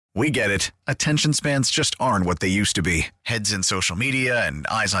We get it. Attention spans just aren't what they used to be. Heads in social media and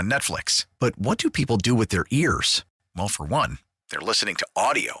eyes on Netflix. But what do people do with their ears? Well, for one, they're listening to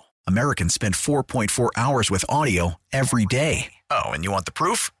audio. Americans spend 4.4 hours with audio every day. Oh, and you want the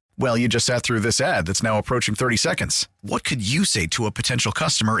proof? Well, you just sat through this ad that's now approaching 30 seconds. What could you say to a potential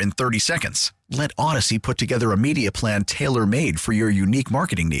customer in 30 seconds? Let Odyssey put together a media plan tailor-made for your unique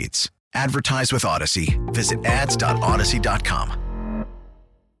marketing needs. Advertise with Odyssey. Visit ads.odyssey.com.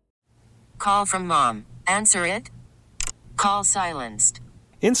 Call from mom. Answer it. Call silenced.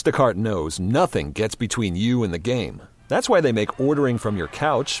 Instacart knows nothing gets between you and the game. That's why they make ordering from your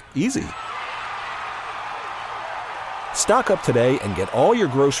couch easy. Stock up today and get all your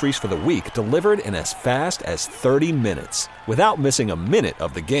groceries for the week delivered in as fast as 30 minutes without missing a minute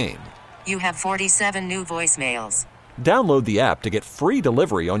of the game. You have 47 new voicemails. Download the app to get free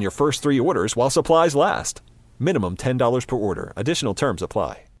delivery on your first 3 orders while supplies last. Minimum $10 per order. Additional terms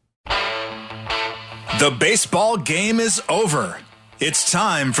apply. The baseball game is over. It's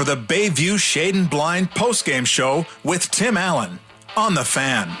time for the Bayview Shade and Blind postgame show with Tim Allen on The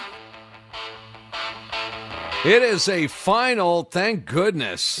Fan. It is a final, thank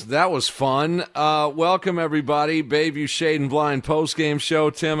goodness. That was fun. Welcome, everybody. Bayview Shade and Blind postgame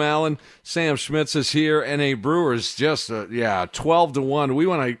show. Tim Allen, Sam Schmitz is here, and a Brewers just, 12-1. We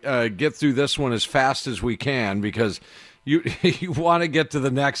want to get through this one as fast as we can because you want to get to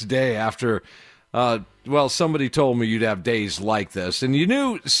the next day after somebody told me you'd have days like this. And you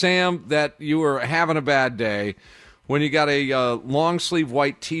knew, Sam, that you were having a bad day when you got a long-sleeve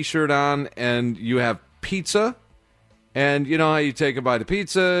white T-shirt on and you have pizza. And you know how you take a bite of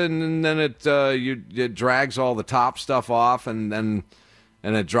pizza and then it drags all the top stuff off and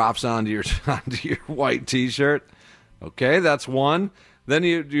it drops onto your white T-shirt. Okay, that's one. Then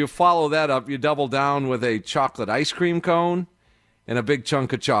you follow that up. You double down with a chocolate ice cream cone. And a big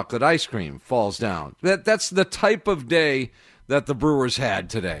chunk of chocolate ice cream falls down. That's the type of day that the Brewers had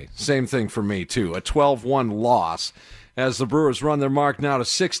today. Same thing for me, too. A 12-1 loss as the Brewers run their mark now to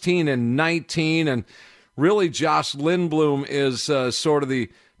 16-19. And really, Josh Lindblom is sort of the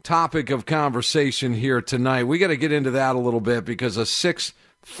topic of conversation here tonight. We got to get into that a little bit because a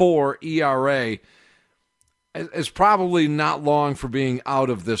 6.4 ERA is probably not long for being out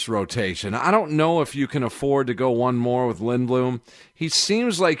of this rotation. I don't know if you can afford to go one more with Lindblom. He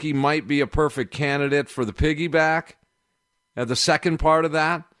seems like he might be a perfect candidate for the piggyback at the second part of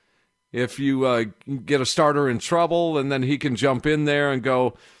that. If you get a starter in trouble and then he can jump in there and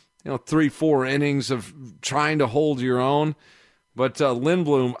go 3-4 innings of trying to hold your own. But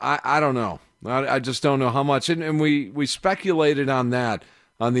Lindblom, I don't know. I just don't know how much. And we speculated on that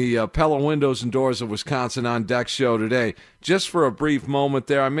on the Pella Windows and Doors of Wisconsin On Deck show today. Just for a brief moment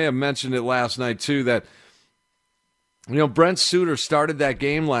there, I may have mentioned it last night too, that Brent Suter started that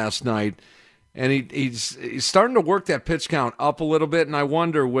game last night, and he's starting to work that pitch count up a little bit, and I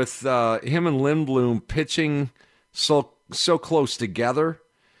wonder with him and Lindblom pitching so close together,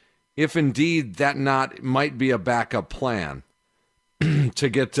 if indeed that might be a backup plan to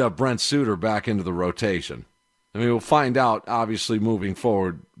get Brent Suter back into the rotation. I mean, we'll find out, obviously, moving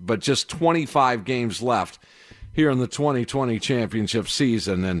forward, but just 25 games left here in the 2020 championship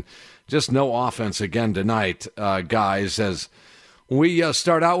season, and just no offense again tonight, guys, as we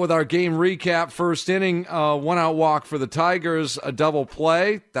start out with our game recap. First inning, one-out walk for the Tigers, a double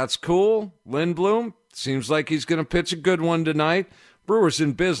play. That's cool. Lindblom, seems like he's going to pitch a good one tonight. Brewers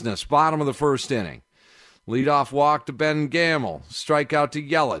in business, bottom of the first inning. Leadoff walk to Ben Gamel, strikeout to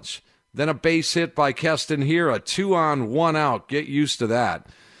Yelich. Then a base hit by Keston here, a 2-on, 1-out. Get used to that.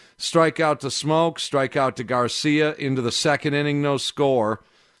 Strikeout to Smoke, strikeout to Garcia. Into the second inning, no score.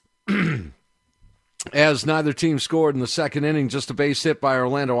 As neither team scored in the second inning, just a base hit by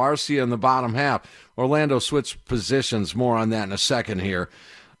Orlando Arcia in the bottom half. Orlando switched positions. More on that in a second here.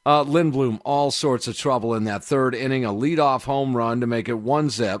 Lindblom, all sorts of trouble in that third inning. A leadoff home run to make it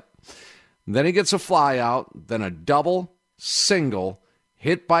 1-0. Then he gets a fly out, then a double, single,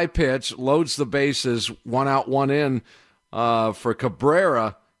 hit by pitch, loads the bases, 1 out, 1 in for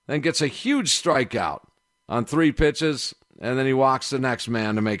Cabrera, then gets a huge strikeout on 3 pitches, and then he walks the next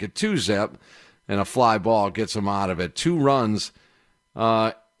man to make it 2-0, and a fly ball gets him out of it. 2 runs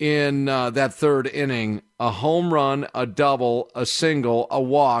in that third inning, a home run, a double, a single, a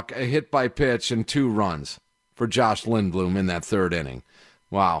walk, a hit by pitch, and 2 runs for Josh Lindblom in that third inning.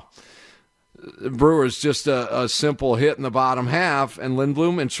 Wow. Brewers just a simple hit in the bottom half, and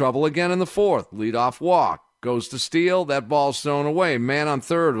Lindblom in trouble again in the fourth. Leadoff walk, goes to steal, that ball's thrown away. Man on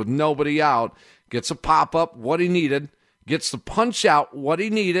third with nobody out, gets a pop-up, what he needed, gets the punch out, what he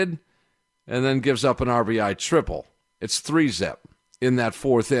needed, and then gives up an RBI triple. It's 3-0. in that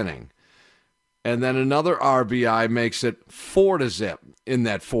fourth inning. And then another RBI makes it 4-0 in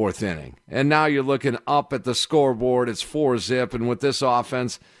that fourth inning. And now you're looking up at the scoreboard. It's 4-0. And with this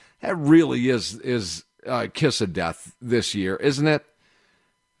offense, that really is a kiss of death this year, isn't it?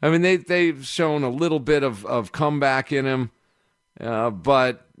 I mean, they've shown a little bit of comeback in him,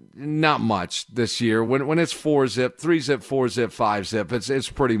 but not much this year. When it's 4-0, 3-0, 4-0, 5-0, it's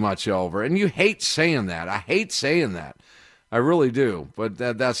pretty much over. And you hate saying that. I hate saying that. I really do, but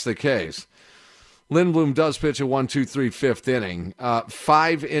that's the case. Lindblom does pitch a 1-2-3 fifth inning.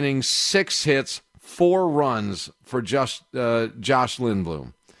 5 innings, 6 hits, 4 runs for Josh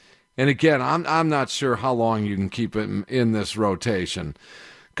Lindblom. And again, I'm not sure how long you can keep him in this rotation.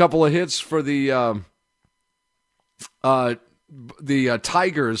 Couple of hits for the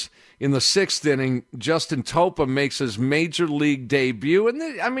Tigers in the 6th inning. Justin Topa makes his major league debut.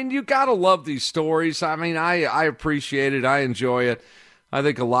 And you got to love these stories. I mean, I appreciate it. I enjoy it. I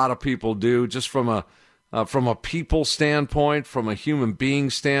think a lot of people do, just from a people standpoint, from a human being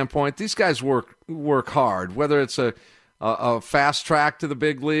standpoint. These guys work hard, whether it's a fast track to the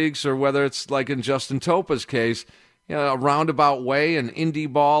big leagues or whether it's like in Justin Topa's case, a roundabout way, an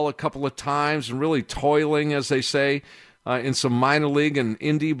indie ball a couple of times, and really toiling, as they say, in some minor league and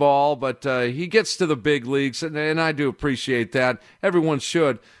indie ball. But he gets to the big leagues, and I do appreciate that. Everyone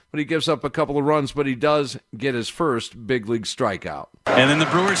should. But he gives up a couple of runs, but he does get his first big league strikeout. And then the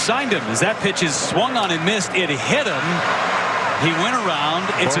Brewers signed him. As that pitch is swung on and missed, it hit him. He went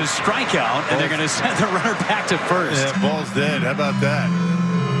around. It's a strikeout, and they're going to send the runner back to first. Yeah, ball's dead. How about that?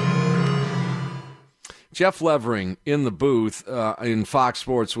 Jeff Levering in the booth in Fox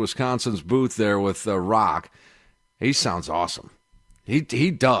Sports Wisconsin's booth there with Rock. He sounds awesome.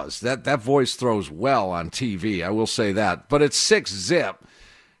 He does. That voice throws well on TV, I will say that. But it's 6-0.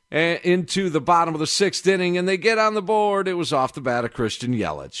 Into the bottom of the 6th inning, and they get on the board. It was off the bat of Christian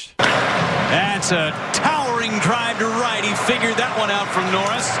Yelich. That's a towering drive to right. He figured that one out from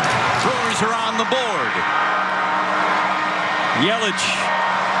Norris. Brewers are on the board. Yelich,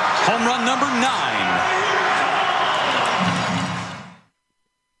 home run number 9.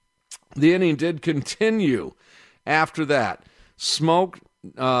 The inning did continue after that. Smoke,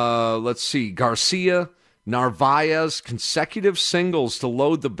 Garcia, Narvaez, consecutive singles to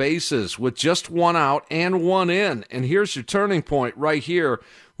load the bases with just 1 out and 1 in. And here's your turning point right here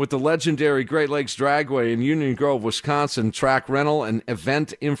with the legendary Great Lakes Dragway in Union Grove, Wisconsin. Track rental and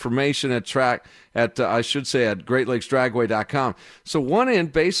event information at GreatLakesDragway.com. So 1 in,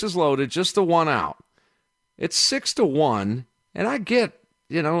 bases loaded, just the 1 out. It's 6-1, and I get,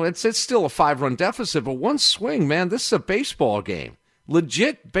 it's still a 5-run deficit, but 1 swing, man, this is a baseball game.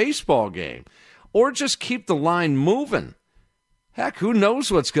 Legit baseball game. Or just keep the line moving. Heck, who knows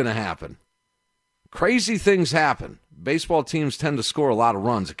what's going to happen? Crazy things happen. Baseball teams tend to score a lot of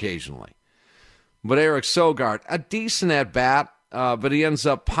runs occasionally. But Eric Sogard, a decent at-bat, but he ends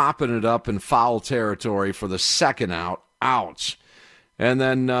up popping it up in foul territory for the 2nd out. Ouch. And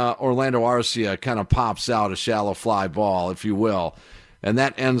then Orlando Arcia kind of pops out a shallow fly ball, if you will. And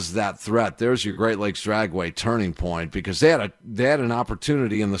that ends that threat. There's your Great Lakes Dragway turning point, because they had an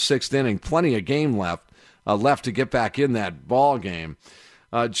opportunity in the 6th inning, plenty of game left to get back in that ball game.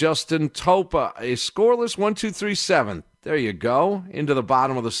 Justin Topa, a scoreless 1-2-3-7. There you go, into the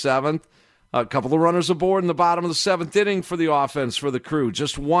bottom of the 7th. A couple of runners aboard in the bottom of the 7th inning for the offense, for the Crew.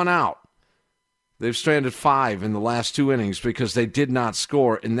 Just 1 out. They've stranded 5 in the last 2 innings because they did not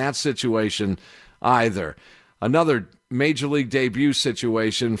score in that situation either. Another Major League debut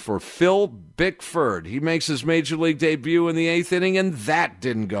situation for Phil Bickford. He makes his Major League debut in the 8th inning, and that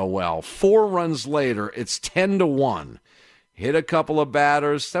didn't go well. 4 runs later, it's 10-1. Hit a couple of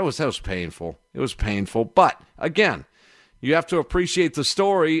batters. That was painful. It was painful. But, again, you have to appreciate the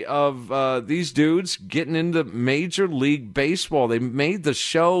story of these dudes getting into Major League Baseball. They made the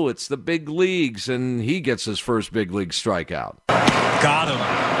show. It's the big leagues, and he gets his first big league strikeout. Got him.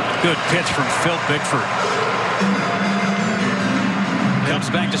 Good pitch from Phil Bickford.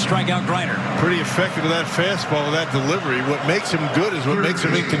 Comes back to strike out Griner. Pretty effective with that fastball, with that delivery. What makes him good is what makes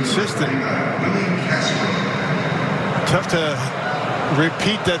him inconsistent. Tough to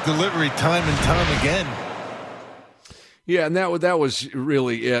repeat that delivery time and time again. Yeah, and that was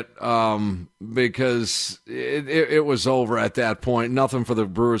really it, because it was over at that point. Nothing for the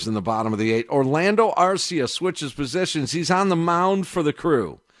Brewers in the bottom of the 8th. Orlando Arcia switches positions. He's on the mound for the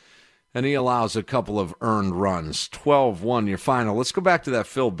Crew, and he allows a couple of earned runs. 12-1 your final. Let's go back to that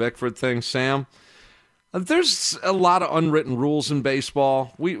Phil Bickford thing, Sam. There's a lot of unwritten rules in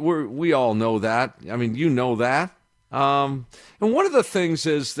baseball. We all know that. I mean, you know that. And one of the things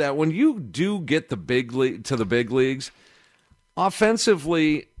is that when you do get to the big leagues,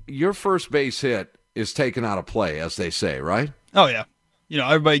 offensively, your first base hit is taken out of play, as they say, right? Oh, yeah.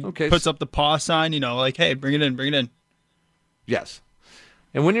 Everybody puts up the paw sign, like, hey, bring it in. Yes.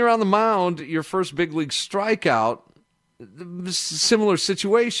 And when you're on the mound, your first big league strikeout, similar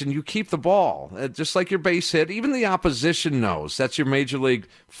situation. You keep the ball, just like your base hit. Even the opposition knows that's your major league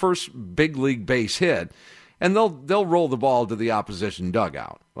first big league base hit, and they'll roll the ball to the opposition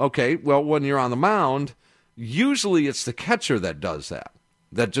dugout. Okay, well, when you're on the mound, usually it's the catcher that does that.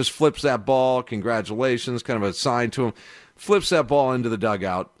 That just flips that ball. Congratulations, kind of a sign to him. Flips that ball into the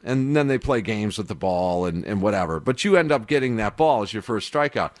dugout, and then they play games with the ball and whatever. But you end up getting that ball as your first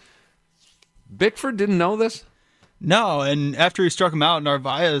strikeout. Bickford didn't know this? No, and after he struck him out,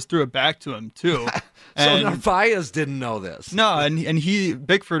 Narvaez threw it back to him, too. So Narvaez didn't know this? No, and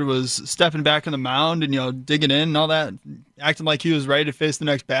Bickford was stepping back on the mound and, digging in and all that, acting like he was ready to face the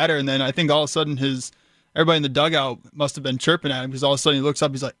next batter. And then I think all of a sudden everybody in the dugout must have been chirping at him because all of a sudden he looks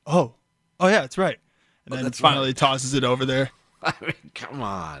up, he's like, oh yeah, that's right. And then finally tosses it over there. I mean, come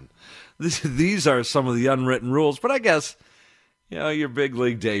on. These are some of the unwritten rules. But I guess, your big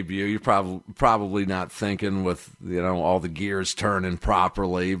league debut, you're probably not thinking with, all the gears turning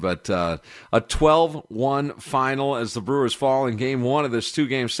properly. But a 12-1 final as the Brewers fall in Game 1 of this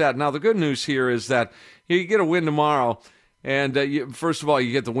two-game set. Now, the good news here is that you get a win tomorrow, and first of all,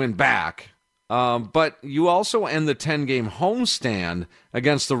 you get the win back. But you also end the 10-game homestand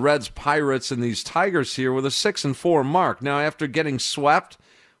against the Reds, Pirates, and these Tigers here with a 6-4 mark. Now, after getting swept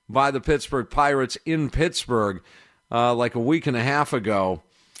by the Pittsburgh Pirates in Pittsburgh like a week and a half ago,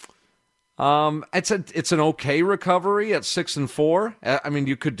 it's an okay recovery at 6-4. I mean,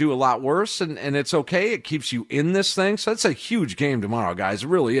 you could do a lot worse, and it's okay. It keeps you in this thing. So it's a huge game tomorrow, guys. It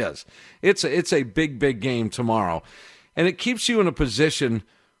really is. It's a big, big game tomorrow. And it keeps you in a position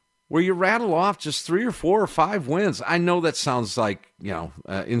where you rattle off just 3 or 4 or 5 wins. I know that sounds like,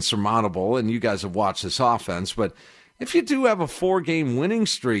 insurmountable, and you guys have watched this offense, but if you do have a 4-game winning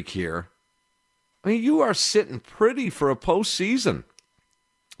streak here, I mean, you are sitting pretty for a postseason.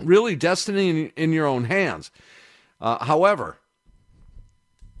 Really, destiny in your own hands. However,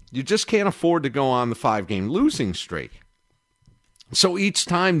 you just can't afford to go on the 5-game losing streak. So each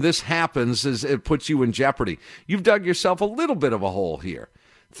time this happens, it puts you in jeopardy. You've dug yourself a little bit of a hole here.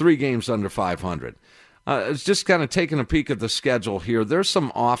 3 games under 500. It's just kind of taking a peek at the schedule here. There's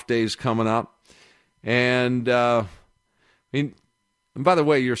some off days coming up. And, and by the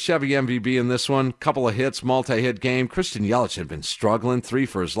way, your Chevy MVP in this one, couple of hits, multi-hit game. Christian Yelich had been struggling. 3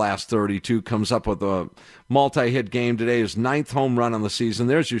 for his last 32. Comes up with a multi-hit game today. His 9th home run on the season.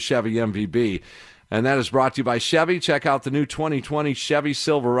 There's your Chevy MVP. And that is brought to you by Chevy. Check out the new 2020 Chevy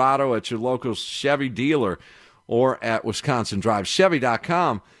Silverado at your local Chevy dealer or at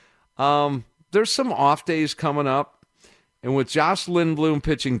WisconsinDriveChevy.com. There's some off days coming up. And with Josh Lindblom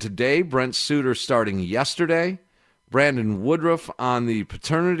pitching today, Brent Suter starting yesterday, Brandon Woodruff on the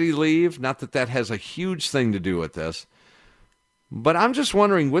paternity leave, not that has a huge thing to do with this. But I'm just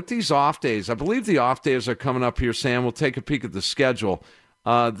wondering, with these off days, I believe the off days are coming up here, Sam. We'll take a peek at the schedule.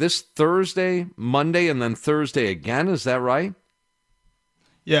 This Thursday, Monday, and then Thursday again. Is that right?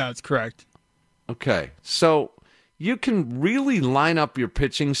 Yeah, that's correct. Okay, so you can really line up your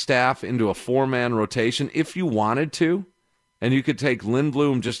pitching staff into a 4-man rotation if you wanted to, and you could take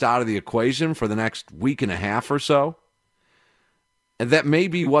Lindblom just out of the equation for the next week and a half or so. And that may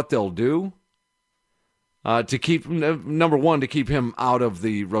be what they'll do to keep, number one, to keep him out of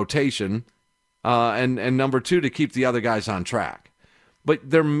the rotation, and number 2, to keep the other guys on track.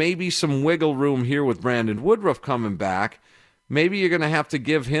 But there may be some wiggle room here with Brandon Woodruff coming back. Maybe you're going to have to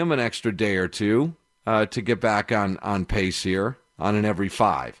give him an extra day or two to get back on pace here on an every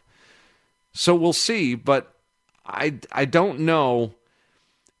 5. So we'll see, but I don't know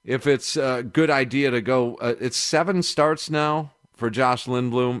if it's a good idea to go. It's 7 starts now for Josh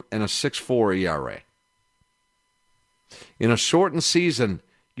Lindblom and a 6.4 ERA. In a shortened season,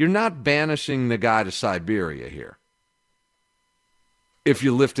 you're not banishing the guy to Siberia here. If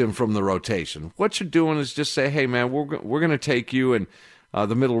you lift him from the rotation, what you're doing is just say, hey, man, we're going to take you in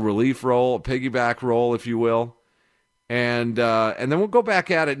the middle relief role, a piggyback role, if you will, and then we'll go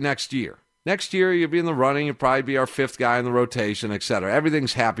back at it next year. Next year, you'll be in the running. You'll probably be our 5th guy in the rotation, et cetera.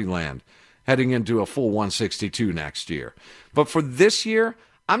 Everything's happy land heading into a full 162 next year. But for this year,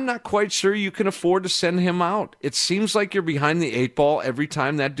 I'm not quite sure you can afford to send him out. It seems like you're behind the 8 ball every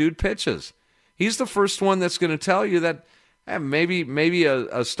time that dude pitches. He's the first one that's going to tell you that, maybe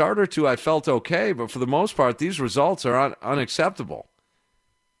a start or two I felt okay, but for the most part, these results are unacceptable.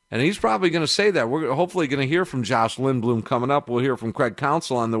 And he's probably going to say that. We're hopefully going to hear from Josh Lindblom coming up. We'll hear from Craig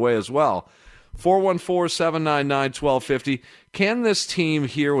Counsell on the way as well. 414-799-1250. Can this team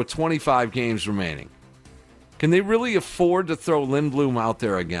here with 25 games remaining, can they really afford to throw Lindblom out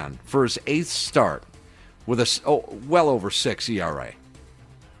there again for his 8th start with well over 6 ERA?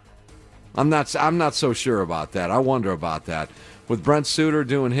 I'm not so sure about that. I wonder about that. With Brent Suter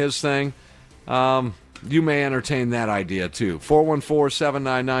doing his thing, you may entertain that idea too.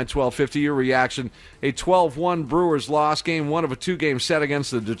 414-799-1250. Your reaction. A 12-1 Brewers loss, game 1 of a 2-game set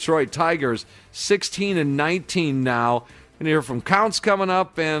against the Detroit Tigers. 16-19 now. And hear from counts coming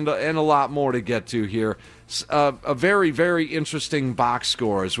up and a lot more to get to here. A very, very interesting box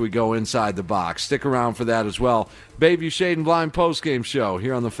score as we go inside the box. Stick around for that as well. Bayview Shade and Blind postgame show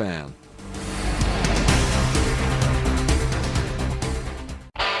here on The Fan.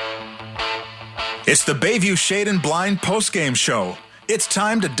 It's the Bayview Shade and Blind postgame show. It's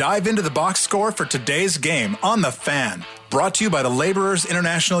time to dive into the box score for today's game on The Fan. Brought to you by the Laborers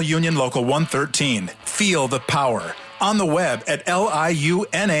International Union Local 113. Feel the power. On the web at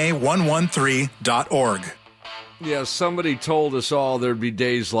liuna113.org. Yeah, somebody told us all there'd be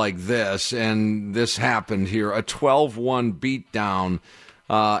days like this, and this happened here. A 12-1 beatdown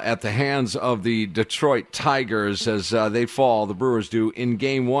at the hands of the Detroit Tigers as they fall, the Brewers do, in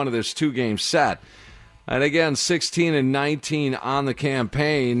game 1 of this 2-game set. And again, 16-19 on the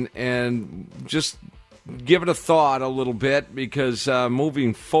campaign, and just give it a thought a little bit because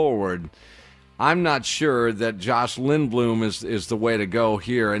moving forward, I'm not sure that Josh Lindblom is the way to go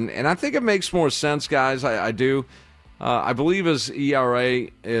here. And I think it makes more sense, guys. I do. I believe his ERA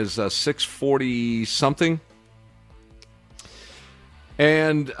is 640-something.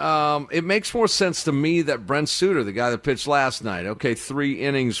 And it makes more sense to me that Brent Suter, the guy that pitched last night, 3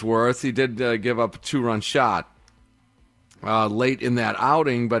 innings worth. He did give up a 2-run shot late in that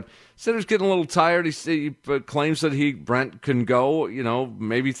outing, but Sutter's getting a little tired. He claims that Brent can go,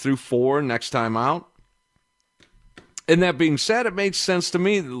 maybe through 4 next time out. And that being said, it made sense to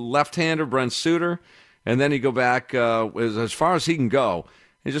me, the left-hander Brent Suter, and then you go back as far as he can go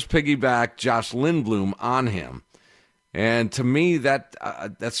and just piggyback Josh Lindblom on him. And to me, that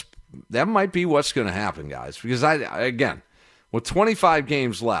might be what's going to happen, guys. Because again, with 25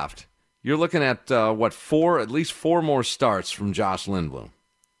 games left, you're looking at at least 4 more starts from Josh Lindblom,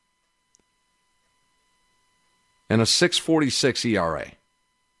 and a 6.46 ERA.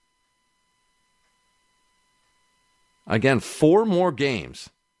 Again, 4 more games.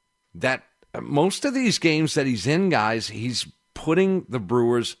 That most of these games that he's in, guys, he's putting the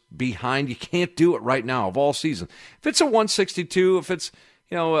Brewers behind. You can't do it right now of all season. If it's a 162, if it's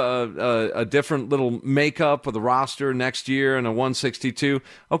a different little makeup of the roster next year and a 162,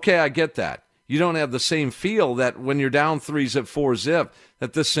 okay, I get that. You don't have the same feel that when you're down 3-zip, 4-zip,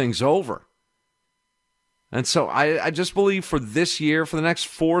 that this thing's over. And so I just believe for this year, for the next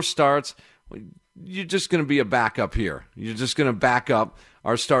 4 starts, you're just going to be a backup here. You're just going to back up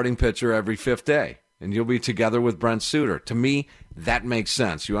our starting pitcher every 5th day. And you'll be together with Brent Suter. To me, that makes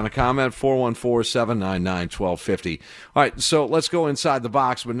sense. You want to comment? 414-799-1250. All right, so let's go inside the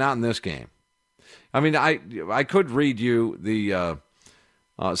box, but not in this game. I mean, I could read you the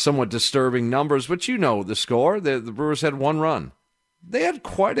somewhat disturbing numbers, but you know the score. The Brewers had 1 run. They had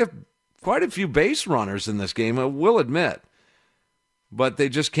quite a few base runners in this game, I will admit. But they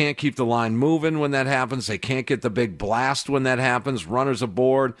just can't keep the line moving when that happens. They can't get the big blast when that happens. Runners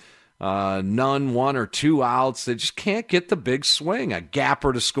aboard. None, 1 or 2 outs. They just can't get the big swing, a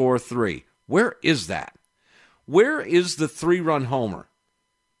gapper to score 3. Where is that? Where is the 3-run homer?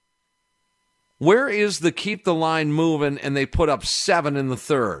 Where is the keep the line moving and they put up 7 in the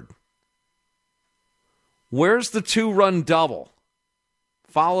 3rd? Where's the 2-run double?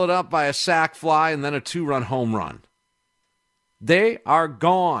 Followed up by a sac fly and then a 2-run home run. They are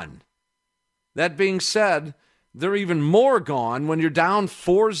gone. That being said, they're even more gone when you're down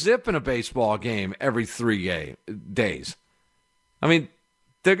 4-zip in a baseball game every 3 days. I mean,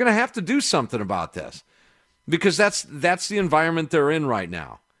 they're going to have to do something about this because that's the environment they're in right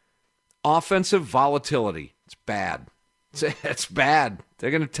now. Offensive volatility. It's bad. It's bad.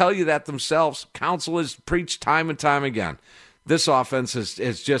 They're going to tell you that themselves. Counsel has preached time and time again. This offense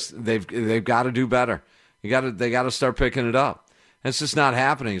is just they've got to do better. They got to start picking it up. It's just not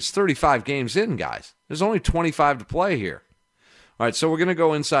happening. It's 35 games in, guys. There's only 25 to play here. All right, so we're going to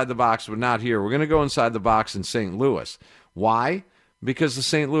go inside the box, but not here. We're going to go inside the box in St. Louis. Why? Because the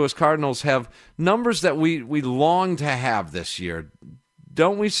St. Louis Cardinals have numbers that we long to have this year.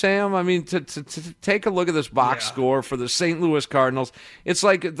 Don't we, Sam? I mean, to take a look at this box score for the St. Louis Cardinals, it's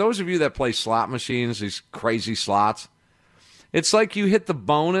like those of you that play slot machines, these crazy slots, it's like you hit the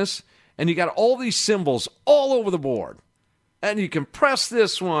bonus and you got all these symbols all over the board. And you can press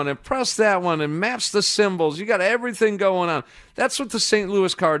this one and press that one and match the symbols. You got everything going on. That's what the St.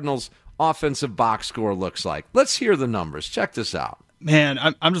 Louis Cardinals offensive box score looks like. Let's hear the numbers. Check this out. Man,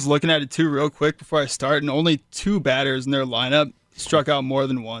 I'm just looking at it too real quick before I start, and only 2 batters in their lineup struck out more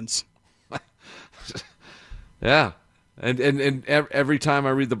than once. Yeah. And every time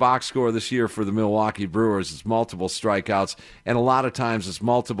I read the box score this year for the Milwaukee Brewers, it's multiple strikeouts, and a lot of times it's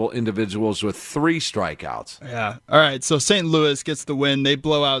multiple individuals with 3 strikeouts. Yeah. All right, so St. Louis gets the win. They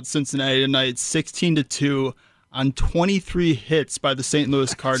blow out Cincinnati tonight 16-2 on 23 hits by the St.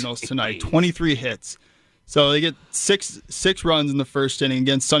 Louis Cardinals tonight. 23 hits. So they get six runs in the first inning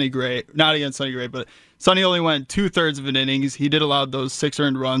against Sonny Gray. Not against Sonny Gray, but Sonny only went 2/3 of an inning. He did allow those 6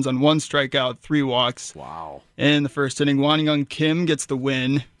 earned runs on 1 strikeout, 3 walks. Wow. In the first inning, Won Young Kim gets the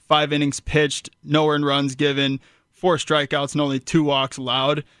win. 5 innings pitched, no earned runs given, 4 strikeouts, and only 2 walks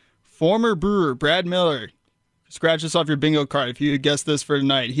allowed. Former Brewer Brad Miller, scratch this off your bingo card if you guessed this for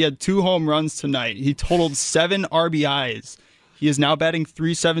tonight. He had 2 home runs tonight. He totaled 7 RBIs. He is now batting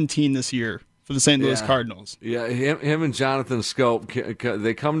 .317 this year for the St. Louis Cardinals. Yeah, him and Jonathan Scope,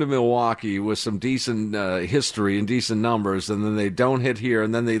 they come to Milwaukee with some decent history and decent numbers, and then they don't hit here,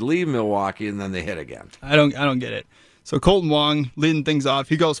 and then they leave Milwaukee, and then they hit again. I don't get it. So Colton Wong leading things off.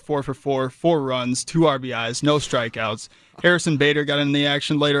 He goes 4 for 4, 4 runs, 2 RBIs, no strikeouts. Harrison Bader got in the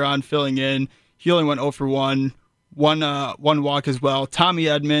action later on, filling in. He only went 0 for 1, one walk as well. Tommy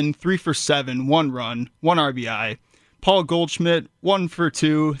Edman, 3 for 7, 1 run, 1 RBI. Paul Goldschmidt, 1 for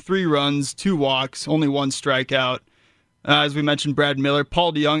 2, 3 runs, 2 walks, only 1 strikeout. As we mentioned, Brad Miller.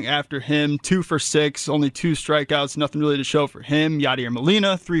 Paul DeYoung after him, 2 for 6, only 2 strikeouts, nothing really to show for him. Yadier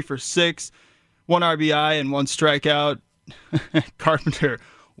Molina, 3 for 6, 1 RBI and 1 strikeout. Carpenter,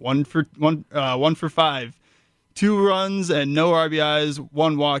 1 for 5. 2 runs and no RBIs,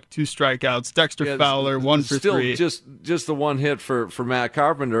 1 walk, 2 strikeouts. Dexter Fowler, 1 for 3. Just the 1 hit for Matt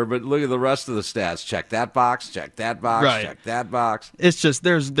Carpenter, but look at the rest of the stats. Check that box, check that box, right. Check that box. It's just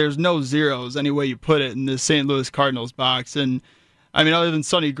there's no zeros any way you put it in the St. Louis Cardinals box. And I mean, other than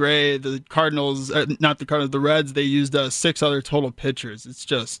Sonny Gray, the Reds, they used 6 other total pitchers. It's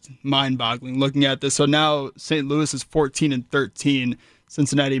just mind-boggling looking at this. So now St. Louis is 14-13.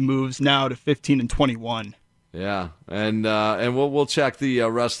 Cincinnati moves now to 15-21. Yeah, and we'll check the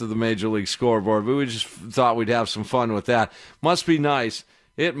rest of the Major League scoreboard, but we just thought we'd have some fun with that. Must be nice.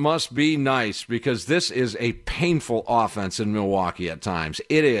 It must be nice because this is a painful offense in Milwaukee at times.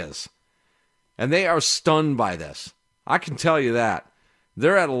 It is. And they are stunned by this. I can tell you that.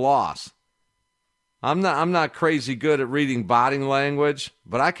 They're at a loss. I'm not crazy good at reading body language,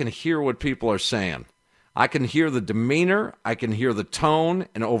 but I can hear what people are saying. I can hear the demeanor, I can hear the tone,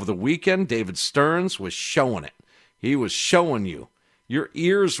 and over the weekend, David Stearns was showing it. He was showing you. Your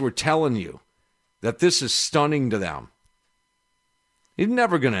ears were telling you that this is stunning to them. He's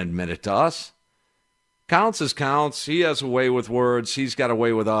never going to admit it to us. Counts is counts. He has a way with words. He's got a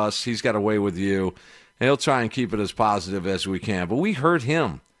way with us. He's got a way with you. And he'll try and keep it as positive as we can. But we heard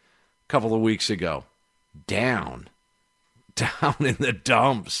him a couple of weeks ago. Down in the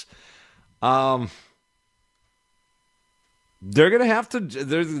dumps. They're gonna have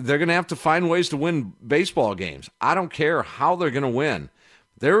to find ways to win baseball games. I don't care how they're gonna win.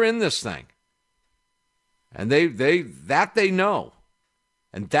 They're in this thing, and they know,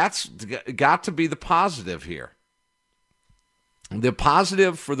 and that's got to be the positive here. The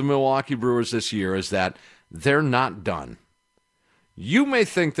positive for the Milwaukee Brewers this year is that they're not done. You may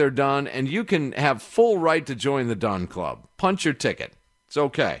think they're done, and you can have full right to join the Done Club. Punch your ticket. It's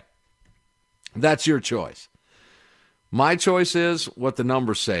okay. That's your choice. My choice is what the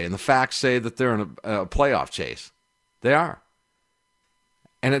numbers say, and the facts say that they're in a playoff chase. They are.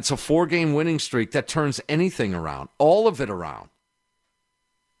 And it's a 4-game winning streak that turns anything around, all of it around.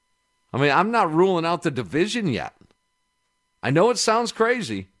 I mean, I'm not ruling out the division yet. I know it sounds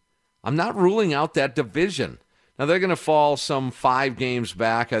crazy. I'm not ruling out that division. Now, they're going to fall some 5 games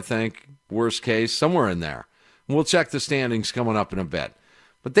back, I think, worst case, somewhere in there. We'll check the standings coming up in a bit.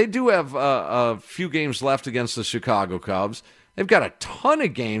 But they do have a few games left against the Chicago Cubs. They've got a ton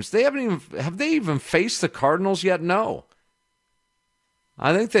of games. Have they even faced the Cardinals yet? No.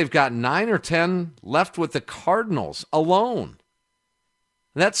 I think they've got 9 or 10 left with the Cardinals alone.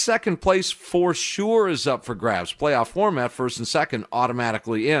 That second place for sure is up for grabs. Playoff format, first and second,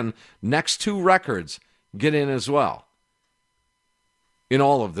 automatically in. Next 2 records get in as well. In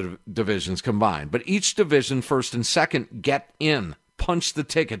all of the divisions combined. But each division, first and second, get in. Punch the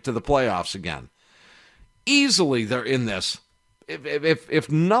ticket to the playoffs again. Easily they're in this,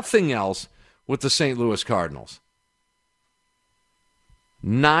 if nothing else, with the St. Louis Cardinals.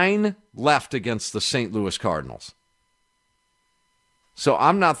 9 left against the St. Louis Cardinals. So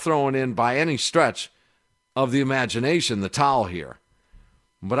I'm not throwing in by any stretch of the imagination the towel here.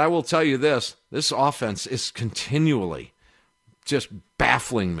 But I will tell you this offense is continually just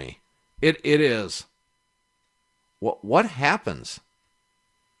baffling me. It is. What happens?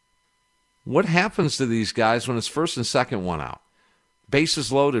 What happens to these guys when it's first and second, one out?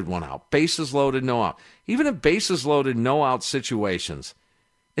 Bases loaded, one out. Bases loaded, no out. Even in bases loaded, no out situations,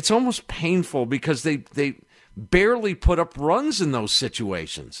 it's almost painful because they barely put up runs in those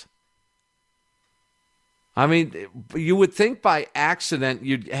situations. I mean, you would think by accident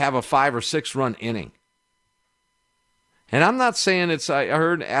you'd have a 5 or 6 run inning. And I'm not saying I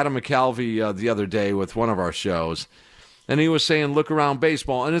heard Adam McCalvey the other day with one of our shows, and he was saying look around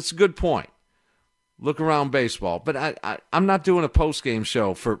baseball, and it's a good point. Look around baseball. But I'm not doing a post-game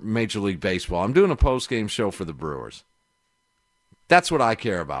show for Major League Baseball. I'm doing a post-game show for the Brewers. That's what I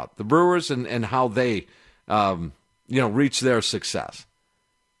care about, the Brewers and how they reach their success.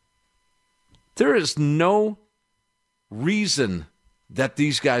 There is no reason that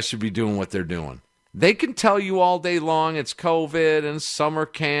these guys should be doing what they're doing. They can tell you all day long it's COVID and summer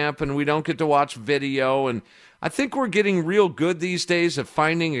camp and we don't get to watch video. And I think we're getting real good these days at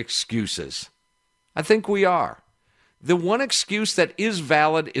finding excuses. I think we are. The one excuse that is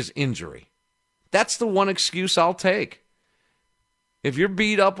valid is injury. That's the one excuse I'll take. If you're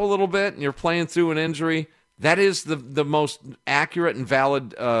beat up a little bit and you're playing through an injury, that is the most accurate and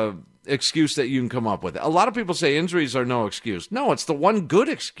valid excuse that you can come up with. A lot of people say injuries are no excuse. No, it's the one good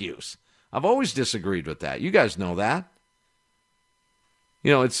excuse. I've always disagreed with that. You guys know that.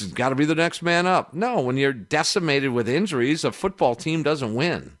 It's got to be the next man up. No, when you're decimated with injuries, a football team doesn't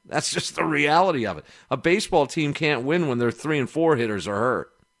win. That's just the reality of it. A baseball team can't win when their 3 and 4 hitters are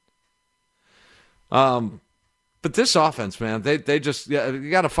hurt. But this offense, man, they just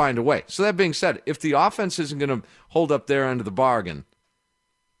you got to find a way. So that being said, if the offense isn't going to hold up their end of the bargain,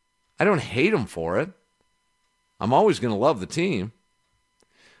 I don't hate them for it. I'm always going to love the team.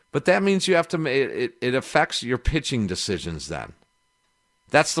 But that means you have to it affects your pitching decisions then.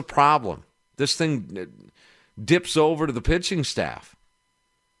 That's the problem. This thing dips over to the pitching staff,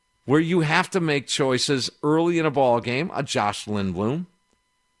 where you have to make choices early in a ball game, a Josh Lindblom,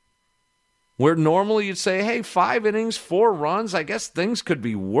 where normally you'd say, hey, 5 innings, 4 runs, I guess things could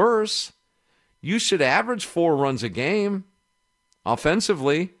be worse. You should average 4 runs a game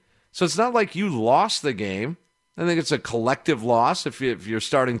offensively. So it's not like you lost the game. I think it's a collective loss if your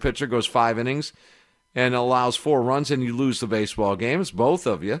starting pitcher goes 5 innings and allows 4 runs and you lose the baseball game. It's both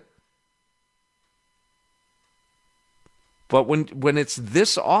of you. But when it's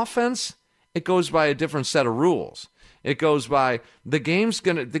this offense, it goes by a different set of rules. It goes by the game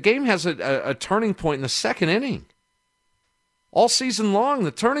has a turning point in the second inning. All season long,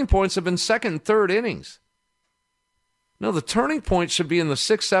 the turning points have been second and third innings. No, the turning point should be in the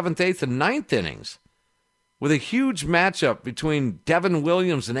 6th, 7th, 8th, and 9th innings, with a huge matchup between Devin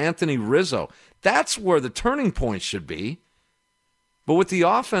Williams and Anthony Rizzo. That's where the turning point should be. But with the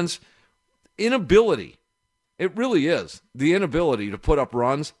offense, inability, it really is, the inability to put up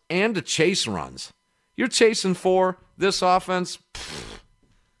runs and to chase runs. You're chasing 4, this offense,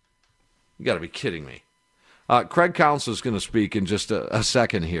 you got to be kidding me. Craig Counsell is going to speak in just a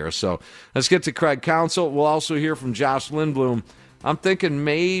second here. So let's get to Craig Counsell. We'll also hear from Josh Lindblom. I'm thinking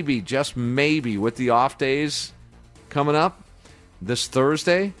maybe, just maybe, with the off days coming up this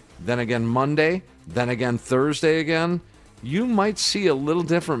Thursday, then again Monday, then again Thursday again, you might see a little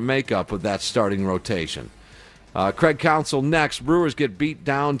different makeup of that starting rotation. Craig Counsell next. Brewers get beat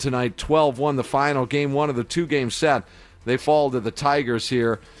down tonight, 12-1 the final, game 1 of the 2-game set. They fall to the Tigers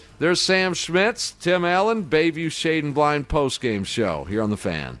here. There's Sam Schmitz, Tim Allen, Bayview Shade and Blind postgame show here on The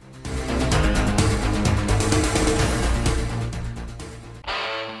Fan.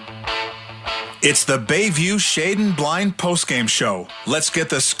 It's the Bayview Shade and Blind postgame show. Let's get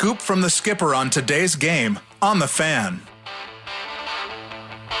the scoop from the skipper on today's game on The Fan.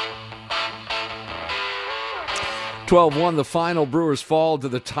 12-1 the final. Brewers fall to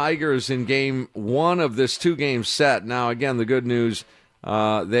the Tigers in game 1 of this 2-game set. Now, again, the good news,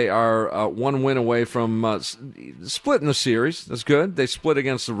 they are 1 win away from splitting the series. That's good. They split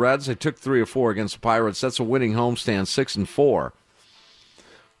against the Reds. They took 3 or 4 against the Pirates. That's a winning homestand, 6-4.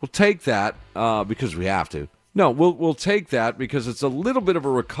 We'll take that because we have to. No, we'll take that because it's a little bit of a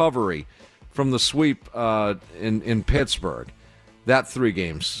recovery from the sweep in Pittsburgh, that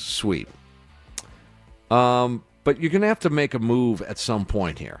 3-game sweep. But you're going to have to make a move at some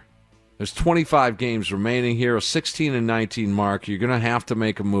point here. There's 25 games remaining here, a 16-19 mark. You're going to have to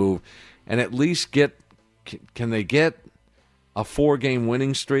make a move and at least get – can they get a 4-game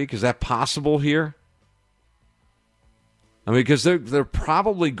winning streak? Is that possible here? I mean, because they're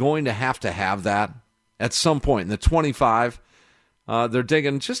probably going to have that at some point in the 25. They're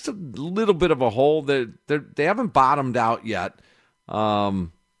digging just a little bit of a hole. They haven't bottomed out yet.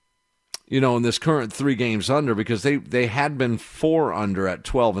 In this current 3 games under, because they had been 4 under at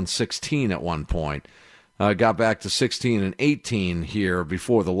 12 and 16 at one point. Got back to 16 and 18 here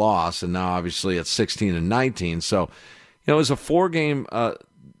before the loss, and now obviously it's 16 and 19. So, it was a 4-game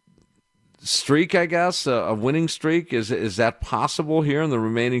streak, I guess, a winning streak. Is that possible here in the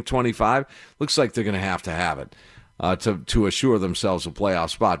remaining 25? Looks like they're going to have it to assure themselves a playoff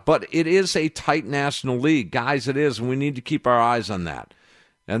spot. But it is a tight National League. Guys, it is, and we need to keep our eyes on that.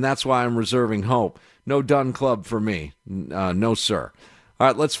 And that's why I'm reserving hope. No done club for me. No, sir. All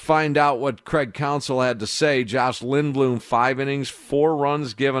right, let's find out what Craig Counsell had to say. Josh Lindblom, 5 innings, 4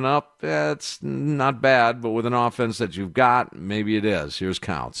 runs given up. It's not bad, but with an offense that you've got, maybe it is. Here's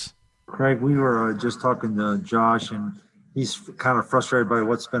Counts. Craig, we were just talking to Josh, and he's kind of frustrated by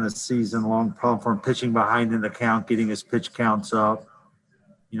what's been a season-long problem for him, pitching behind in the count, getting his pitch counts up.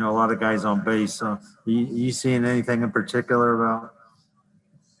 A lot of guys on base. You seeing anything in particular about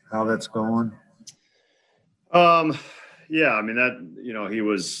how that's going? Yeah, I mean that, he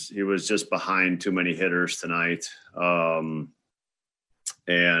was just behind too many hitters tonight. And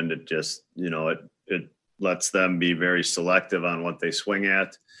it just, it lets them be very selective on what they swing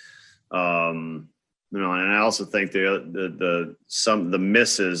at. And I also think the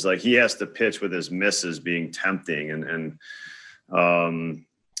misses, like he has to pitch with his misses being tempting and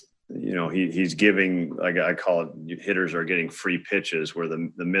he's giving, like I call it, hitters are getting free pitches where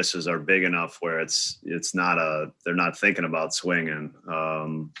the misses are big enough where they're not thinking about swinging.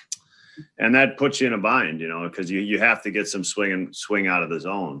 And that puts you in a bind, because you have to get some swing out of the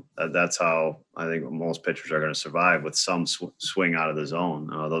zone. That's how I think most pitchers are going to survive, with some swing out of the zone.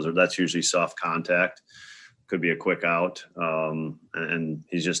 That's usually soft contact, could be a quick out. And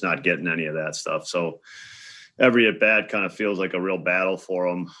he's just not getting any of that stuff. So every at bat kind of feels like a real battle for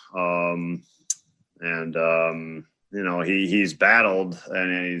him. He's battled,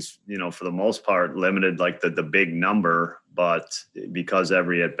 and he's, for the most part limited like the big number, but because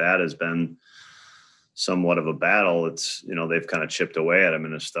every at bat has been somewhat of a battle, it's, they've kind of chipped away at him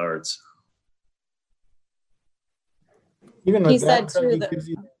in his starts. Even he said too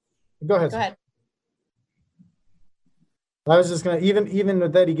go ahead. I was just even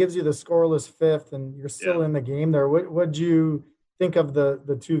with that, he gives you the scoreless 5th, and you're still in the game there. What'd you think of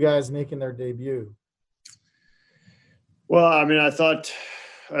the 2 guys making their debut? Well, I mean, I thought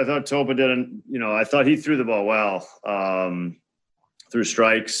Topa didn't. I thought he threw the ball well, threw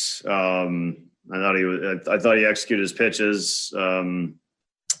strikes. I thought he executed his pitches. He's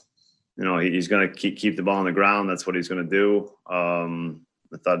going to keep the ball on the ground. That's what he's going to do. I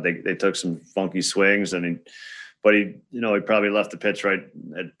thought they took some funky swings, but he probably left the pitch right.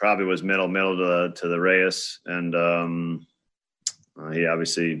 It probably was middle to the Reyes, and he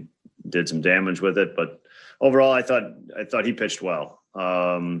obviously did some damage with it. But overall, I thought he pitched well.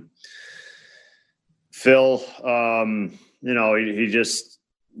 Phil, he just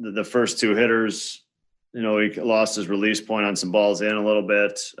the first 2 hitters, he lost his release point on some balls in a little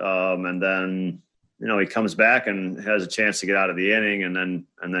bit, and then he comes back and has a chance to get out of the inning, and then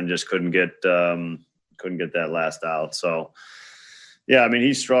just couldn't get that last out. So, yeah, I mean,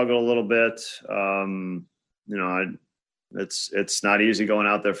 he struggled a little bit. It's not easy going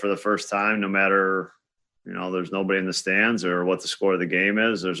out there for the first time, no matter, there's nobody in the stands or what the score of the game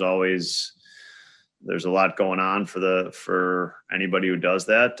is. There's a lot going on for anybody who does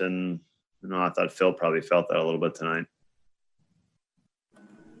that. And, I thought Phil probably felt that a little bit tonight.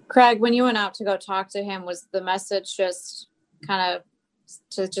 Craig, when you went out to go talk to him, was the message just kind of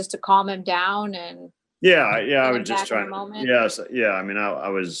to calm him down and I was just trying. Yes, yeah. I mean, I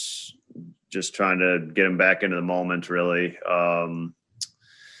was just trying to get him back into the moment, really.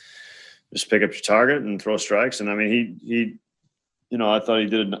 Just pick up your target and throw strikes. And I mean, he I thought he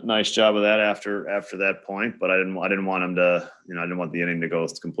did a nice job of that after that point. But I didn't want him to, I didn't want the inning to go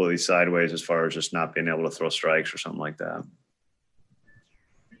completely sideways as far as just not being able to throw strikes or something like that.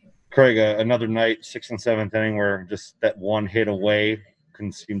 Craig, another night, 6th and 7th inning, where just that one hit away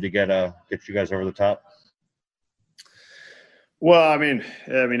couldn't seem to get you guys over the top. Well, I mean,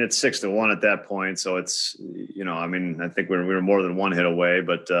 it's 6-1 at that point, so it's, I think we were more than one hit away,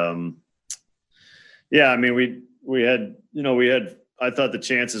 but I mean, we had, I thought the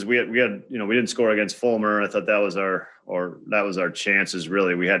chances we had, we didn't score against Fulmer. I thought that was our chances.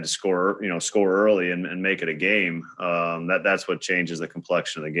 Really, we had to score early and make it a game. That's what changes the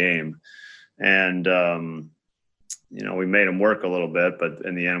complexion of the game, and we made them work a little bit, but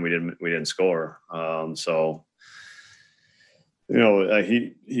in the end, we didn't score. So.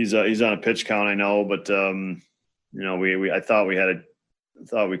 he's on a pitch count, I know, but I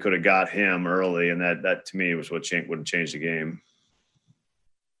thought we could have got him early, and that to me was what would have changed the game.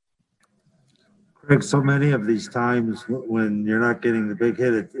 Craig, so many of these times when you're not getting the big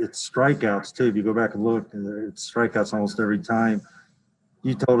hit, it's strikeouts too. If you go back and look, it's strikeouts almost every time.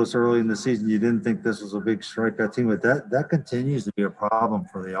 You told us early in the season you didn't think this was a big strikeout team, but that continues to be a problem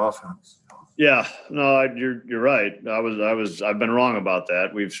for the offense. Yeah, no, you're right. I've been wrong about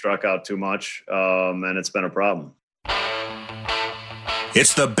that. We've struck out too much, and it's been a problem.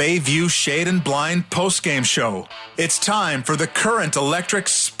 It's the Bayview Shade and Blind postgame show. It's time for the current electric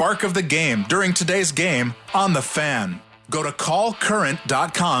spark of the game during today's game on The Fan. Go to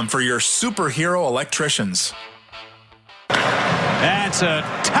callcurrent.com for your superhero electricians. That's a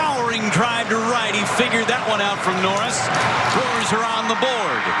towering drive to right. He figured that one out from Norris. Brewers are on the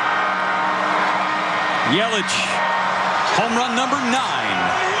board. Yelich, home run number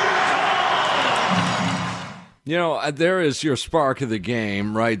 9. There is your spark of the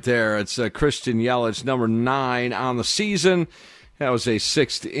game right there. It's Christian Yelich, number 9 on the season. That was a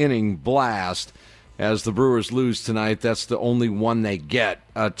 6th-inning blast. As the Brewers lose tonight, that's the only one they get,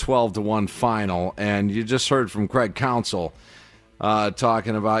 a 12-1 final. And you just heard from Craig Counsell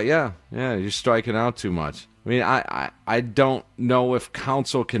talking about, you're striking out too much. I mean, I don't know if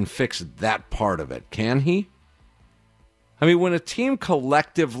Counsell can fix that part of it. Can he? I mean, when a team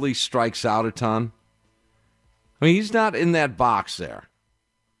collectively strikes out a ton, I mean, he's not in that box there.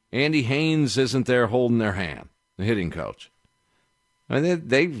 Andy Haynes isn't there holding their hand, the hitting coach. I mean,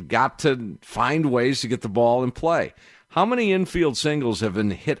 they've got to find ways to get the ball in play. How many infield singles have been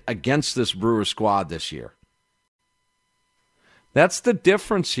hit against this Brewer squad this year? That's the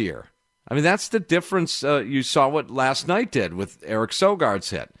difference here. I mean, that's the difference. You saw what last night did with Eric Sogard's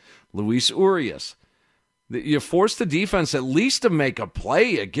hit, Luis Urias. You force the defense at least to make a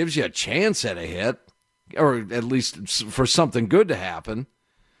play. It gives you a chance at a hit, or at least for something good to happen.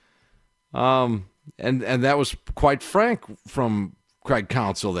 And that was quite frank from Craig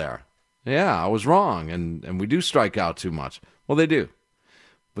Counsell there. Yeah, I was wrong, and we do strike out too much. Well, they do.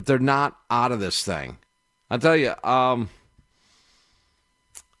 But they're not out of this thing. I'll tell you,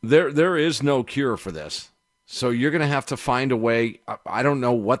 there is no cure for this. So you're going to have to find a way. I don't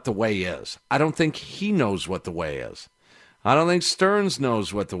know what the way is. I don't think he knows what the way is. I don't think Stearns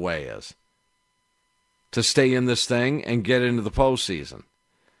knows what the way is to stay in this thing and get into the postseason.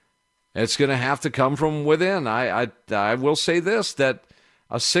 It's going to have to come from within. I will say this, that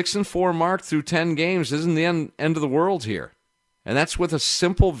a 6-4 mark through 10 games isn't the end of the world here. And that's with a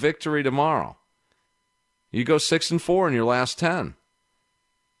simple victory tomorrow. You go 6-4 in your last 10.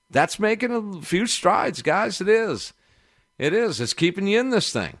 That's making a few strides, guys. It is. It is. It's keeping you in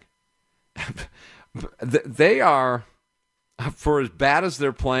this thing. They are, for as bad as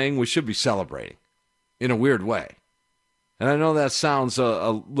they're playing, we should be celebrating in a weird way. And I know that sounds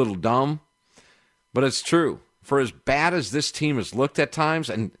a little dumb, but it's true. For as bad as this team has looked at times,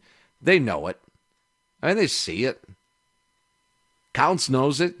 and they know it. I mean, they see it. Counts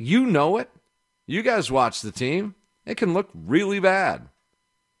knows it. You know it. You guys watch the team. It can look really bad.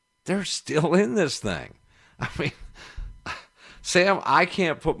 They're still in this thing. I mean, Sam, I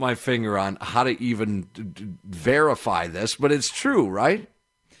can't put my finger on how to even verify this, but it's true, right?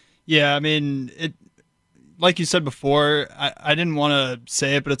 Yeah, I mean, like you said before, I didn't want to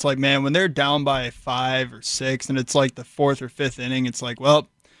say it, but it's like, man, when they're down by 5 or 6 and it's like the 4th or 5th inning, it's like, well,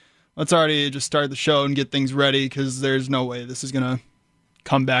 let's already just start the show and get things ready because there's no way this is going to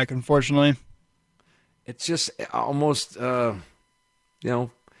come back, unfortunately. It's just almost,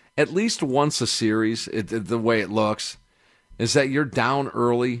 at least once a series, the way it looks, is that you're down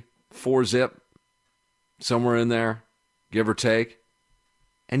early, 4-zip, somewhere in there, give or take,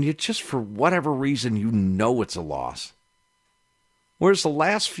 and you just, for whatever reason, you know it's a loss. Whereas the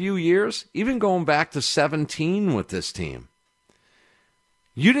last few years, even going back to 17 with this team,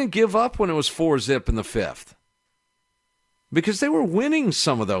 you didn't give up when it was 4-zip in the 5th because they were winning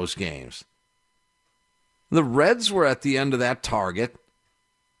some of those games. The Reds were at the end of that target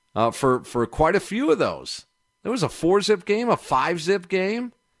for quite a few of those. There was a 4-zip game, a 5-zip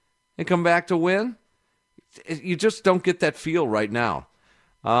game, and come back to win. You just don't get that feel right now.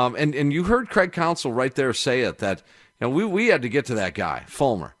 And you heard Craig Counsell right there say it, that we had to get to that guy,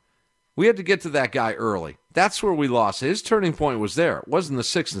 Fulmer. We had to get to that guy early. That's where we lost. His turning point was there. It wasn't the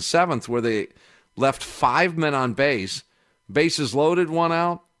 6th and 7th where they left 5 men on base, bases loaded, 1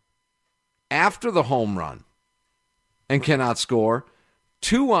 out, after the home run, and cannot score.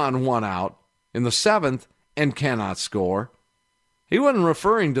 2 on, 1 out in the 7th and cannot score. He wasn't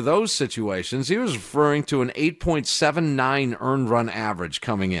referring to those situations. He was referring to an 8.79 earned run average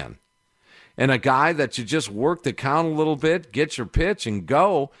coming in. And a guy that you just work the count a little bit, get your pitch, and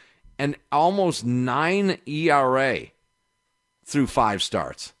go, and almost 9 ERA through 5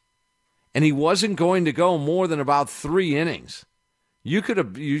 starts. And he wasn't going to go more than about 3 innings. You could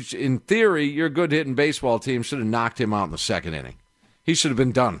have, in theory, your good hitting baseball team should have knocked him out in the 2nd inning. He should have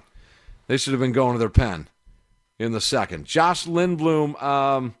been done. They should have been going to their pen in the 2nd. Josh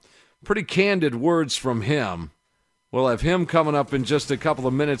Lindblom, pretty candid words from him. We'll have him coming up in just a couple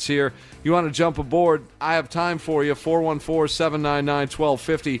of minutes here. You want to jump aboard? I have time for you.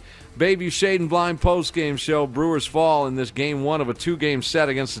 414-799-1250. Bayview Shade and Blind postgame show. Brewers fall in this game 1 of a 2-game set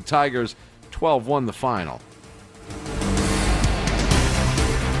against the Tigers. 12-1 the final.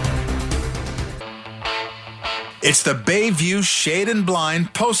 It's the Bayview Shade and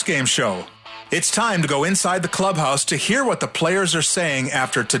Blind postgame show. It's time to go inside the clubhouse to hear what the players are saying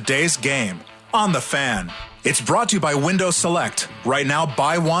after today's game on The Fan. It's brought to you by Windows Select. Right now,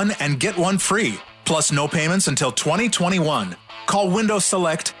 buy one and get one free. Plus no payments until 2021. Call Windows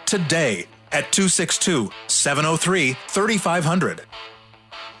Select today at 262-703-3500.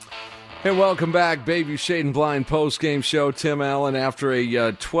 Hey, welcome back. Bayview Shade and Blind postgame show. Tim Allen after a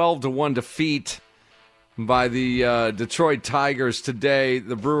 12-1 defeat by the Detroit Tigers today.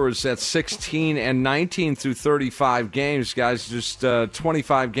 The Brewers at 16-19 through 35 games, guys. Just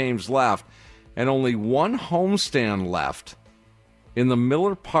 25 games left, and only 1 homestand left in the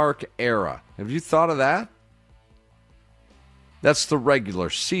Miller Park era. Have you thought of that? That's the regular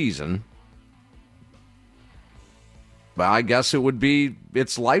season. But I guess it would be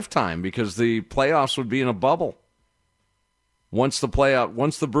its lifetime because the playoffs would be in a bubble. Once the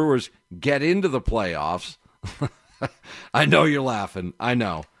Brewers get into the playoffs, I know you're laughing. I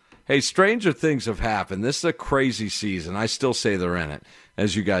know. Hey, stranger things have happened. This is a crazy season. I still say they're in it,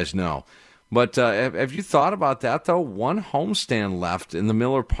 as you guys know. But have you thought about that, though? 1 homestand left in the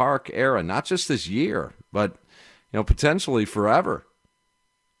Miller Park era, not just this year, but potentially forever.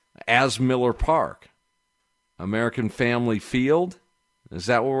 As Miller Park. American Family Field. Is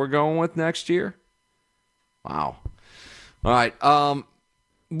that what we're going with next year? Wow. All right.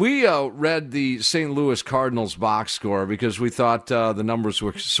 We read the St. Louis Cardinals box score because we thought the numbers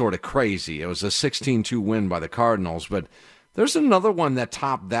were sort of crazy. It was a 16-2 win by the Cardinals, but there's another one that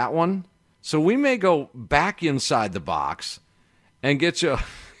topped that one. So we may go back inside the box and get you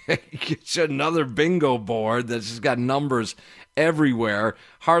another bingo board that's just got numbers everywhere.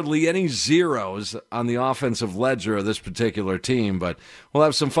 Hardly any zeros on the offensive ledger of this particular team, but we'll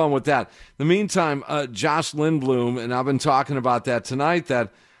have some fun with that. In the meantime, Josh Lindblom, and I've been talking about that tonight, that,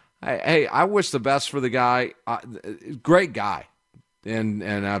 hey, I wish the best for the guy. Great guy. And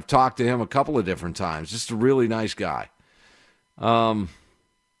I've talked to him a couple of different times. Just a really nice guy.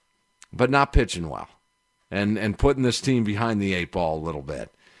 But not pitching well. And putting this team behind the 8 ball a little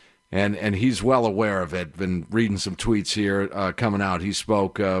bit. And he's well aware of it. Been reading some tweets here coming out. He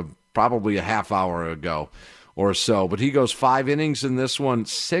spoke probably a half hour ago or so. But he goes 5 innings in this one,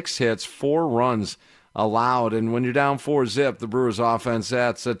 6 hits, 4 runs allowed. And when you're down 4-0, the Brewers offense,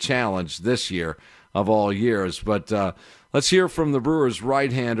 that's a challenge this year of all years. But let's hear from the Brewers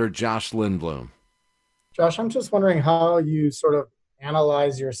right-hander, Josh Lindblom. Josh, I'm just wondering how you sort of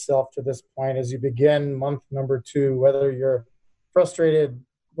analyze yourself to this point as you begin month number 2, whether you're frustrated.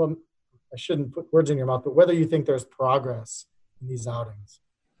 Well, I shouldn't put words in your mouth, but whether you think there's progress in these outings.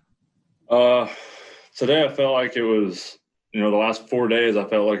 Today I felt like it was, the last 4 days I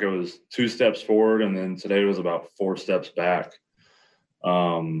felt like it was 2 steps forward, and then today was about 4 steps back.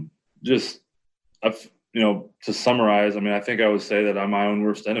 To summarize, I think I would say that I'm my own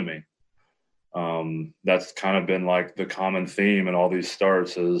worst enemy. That's kind of been like the common theme in all these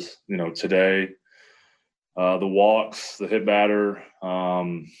starts is, today, the walks, the hit batter,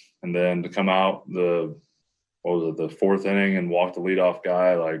 and then to come out the 4th inning and walk the leadoff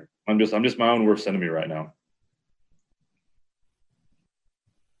guy. Like I'm just my own worst enemy right now.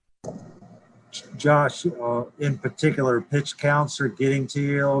 Josh, in particular, pitch counts are getting to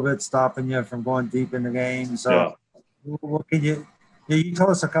you a little bit, stopping you from going deep in the game. So what can you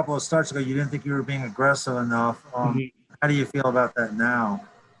told us a couple of starts ago you didn't think you were being aggressive enough. How do you feel about that now?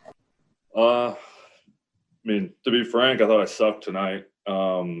 To be frank, I thought I sucked tonight.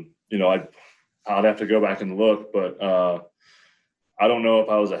 I'd have to go back and look, but I don't know if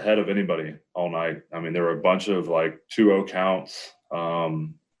I was ahead of anybody all night. There were a bunch of 2-0 counts.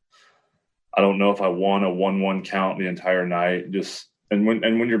 I don't know if I won a 1-1 count the entire night.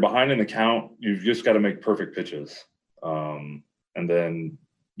 When you're behind in the count, you've just got to make perfect pitches. And then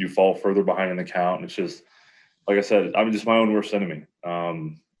you fall further behind in the count. And it's just like I said, I'm just my own worst enemy.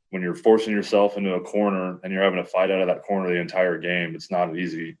 When you're forcing yourself into a corner and you're having to fight out of that corner the entire game, it's not an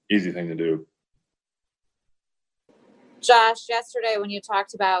easy thing to do. Josh, yesterday when you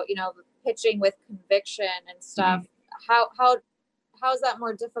talked about, pitching with conviction and stuff, how is that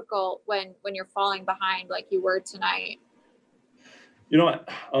more difficult when you're falling behind like you were tonight?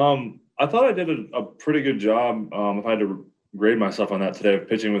 I thought I did a pretty good job, if I had to grade myself on that today, of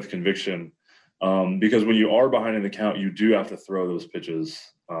pitching with conviction. Because when you are behind in the count, you do have to throw those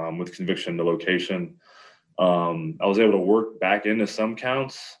pitches with conviction to location. I was able to work back into some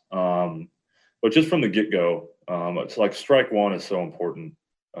counts, but just from the get-go, it's like strike one is so important.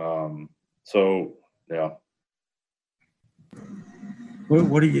 Yeah.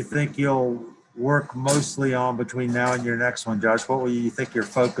 What do you think you'll work mostly on between now and your next one, Josh? What will you think your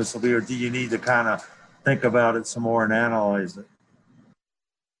focus will be, or do you need to kind of think about it some more and analyze it?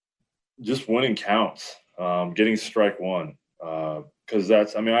 Just winning counts, getting strike one. Because I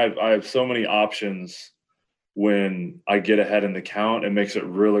have so many options when I get ahead in the count. It makes it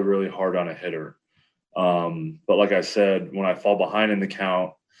really, really hard on a hitter. But like I said, when I fall behind in the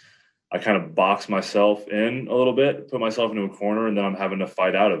count, I kind of box myself in a little bit, put myself into a corner, and then I'm having to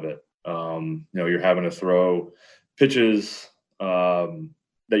fight out of it. You're having to throw pitches that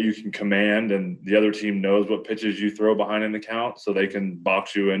you can command, and the other team knows what pitches you throw behind in the count, so they can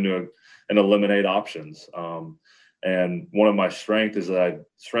box you into and eliminate options. And one of my strengths is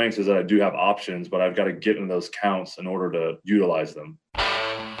that I do have options, but I've got to get in those counts in order to utilize them.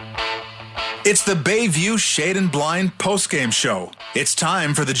 It's the Bayview Shade and Blind postgame show. It's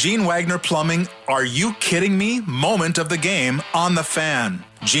time for the Gene Wagner Plumbing Are You Kidding Me moment of the game on The Fan.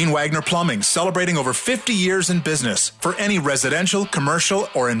 Gene Wagner Plumbing, celebrating over 50 years in business. For any residential, commercial,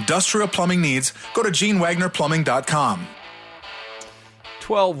 or industrial plumbing needs, go to genewagnerplumbing.com.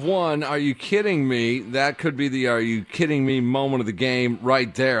 12-1, are you kidding me? That could be the are you kidding me moment of the game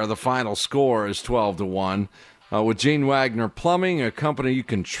right there. The final score is 12-1. With Gene Wagner Plumbing, a company you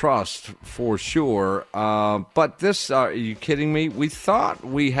can trust for sure. But this, are you kidding me? We thought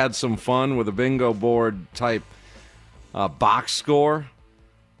we had some fun with a bingo board type box score.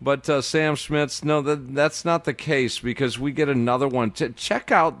 But Sam Schmitz, no, that's not the case, because we get another one.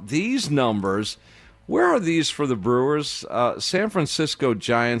 Check out these numbers. Where are these for the Brewers? San Francisco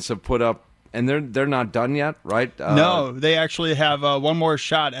Giants have put up, and they're not done yet, right? No, they actually have one more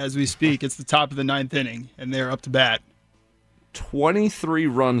shot as we speak. It's the top of the ninth inning, and they're up to bat. 23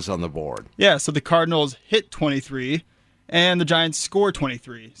 runs on the board. Yeah, so the Cardinals hit 23, and the Giants score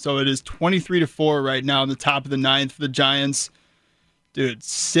 23. So it is 23-4 right now in the top of the ninth for the Giants. Dude,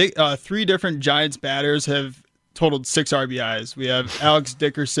 three different Giants batters have totaled 6 RBIs. We have Alex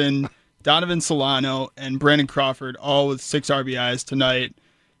Dickerson, Donovan Solano, and Brandon Crawford, all with 6 RBIs tonight.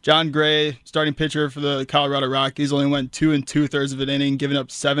 John Gray, starting pitcher for the Colorado Rockies, only went 2 2/3 of an inning, giving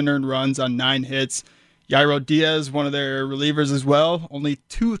up 7 earned runs on 9 hits. Yairo Diaz, one of their relievers as well, only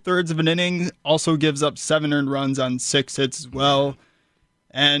 2/3 of an inning, also gives up 7 earned runs on 6 hits as well.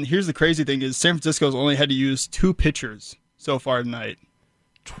 And here's the crazy thing is San Francisco's only had to use 2 pitchers so far tonight.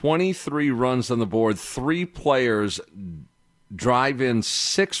 23 runs on the board, 3 players drive in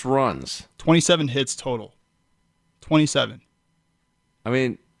 6 runs. 27 hits total. 27. I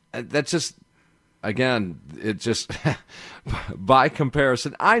mean, that's just, again, it just, by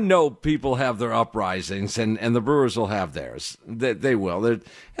comparison, I know people have their uprisings, and the Brewers will have theirs. They will.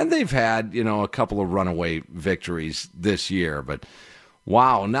 And they've had, a couple of runaway victories this year, but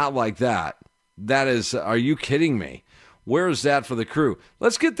wow, not like that. That is, are you kidding me? Where is that for the Crew?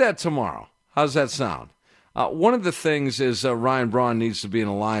 Let's get that tomorrow. How's that sound? One of the things is Ryan Braun needs to be in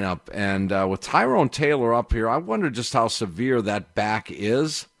a lineup, and with Tyrone Taylor up here, I wonder just how severe that back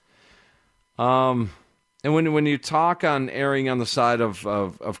is. And when you talk on erring on the side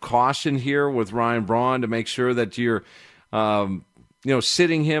of caution here with Ryan Braun to make sure that you're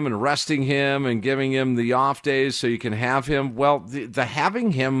sitting him and resting him and giving him the off days so you can have him, well, the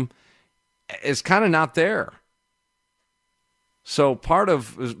having him is kind of not there. So part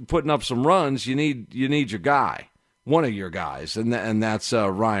of putting up some runs, you need your guy, one of your guys, and that's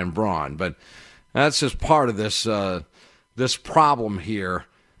Ryan Braun. But that's just part of this this problem here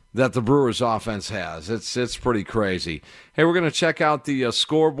that the Brewers offense has. It's pretty crazy. Hey, we're going to check out the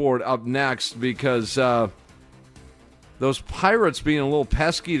scoreboard up next, because those Pirates being a little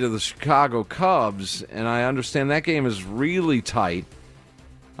pesky to the Chicago Cubs, and I understand that game is really tight.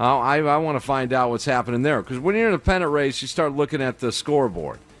 I want to find out what's happening there, because when you're in a pennant race, you start looking at the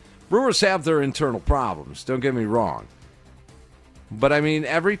scoreboard. Brewers have their internal problems, don't get me wrong. But, I mean,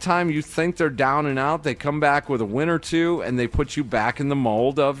 every time you think they're down and out, they come back with a win or two, and they put you back in the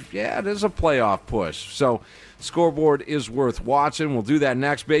mold of, yeah, it is a playoff push. So, scoreboard is worth watching. We'll do that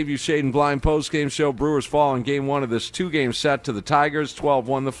next. Bayview Shade and Blind postgame show. Brewers fall in Game 1 of this 2-game set to the Tigers.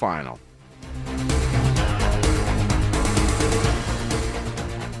 12-1 the final.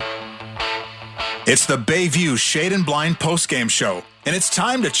 It's the Bayview Shade and Blind postgame show, and it's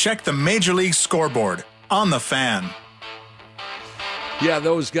time to check the Major League scoreboard on the Fan. Yeah,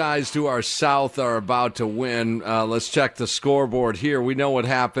 those guys to our south are about to win. Let's check the scoreboard here. We know what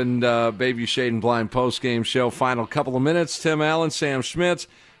happened. Bayview Shade and Blind postgame show. Final couple of minutes. Tim Allen, Sam Schmitz.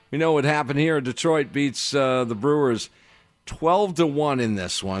 We know what happened here. Detroit beats the Brewers 12-1 in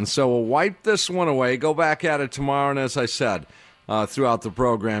this one. So we'll wipe this one away. Go back at it tomorrow. And as I said throughout the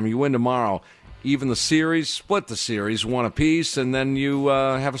program, you win tomorrow. Even the series, split the series, one apiece, and then you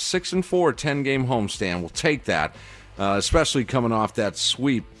have a 6-4 10-game homestand. We'll take that. Especially coming off that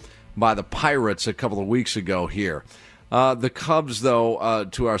sweep by the Pirates a couple of weeks ago here. The Cubs, though,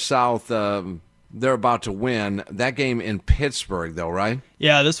 to our south, they're about to win. That game in Pittsburgh, though, right?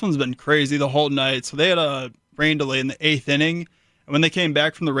 Yeah, this one's been crazy the whole night. So they had a rain delay in the 8th inning. And when they came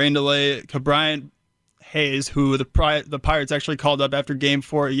back from the rain delay, Brian Hayes, who the Pirates actually called up after Game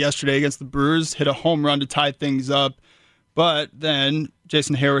 4 yesterday against the Brewers, hit a home run to tie things up. But then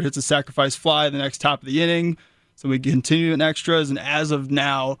Jason Hayward hits a sacrifice fly the next top of the inning. So we continue in extras, and as of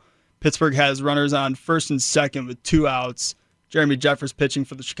now, Pittsburgh has runners on first and second with 2 outs. Jeremy Jeffress pitching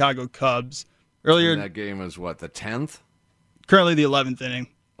for the Chicago Cubs. Earlier, and that game is what, the 10th? Currently the 11th inning.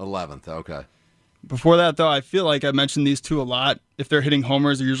 11th, okay. Before that, though, I feel like I mentioned these two a lot. If they're hitting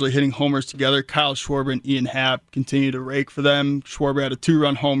homers, they're usually hitting homers together. Kyle Schwarber and Ian Happ continue to rake for them. Schwarber had a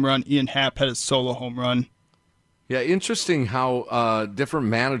 2-run home run. Ian Happ had a solo home run. Yeah, interesting how different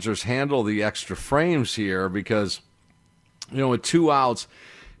managers handle the extra frames here because, with 2 outs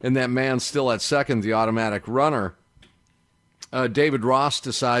and that man still at second, the automatic runner, David Ross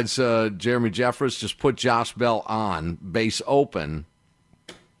decides Jeremy Jeffress just put Josh Bell on, base open,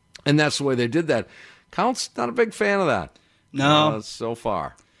 and that's the way they did that. Count's not a big fan of that. No. So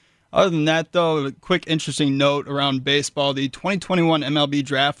far. Other than that, though, a quick interesting note around baseball. The 2021 MLB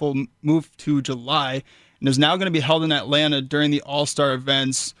draft will move to July and is now going to be held in Atlanta during the All-Star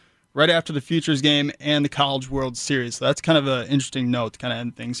events right after the Futures game and the College World Series. So that's kind of an interesting note to kind of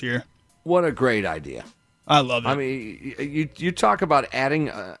end things here. What a great idea. I love it. I mean, you talk about adding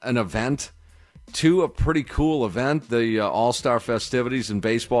an event to a pretty cool event, the All-Star festivities in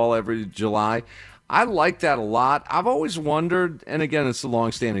baseball every July. I like that a lot. I've always wondered, and again, it's a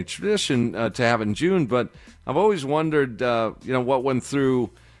long-standing tradition to have it in June, but I've always wondered, what went through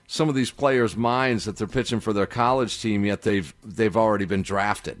some of these players' minds that they're pitching for their college team, yet they've already been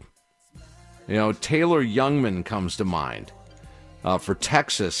drafted. Taylor Youngman comes to mind. For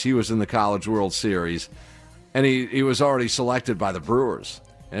Texas, he was in the College World Series, and he was already selected by the Brewers,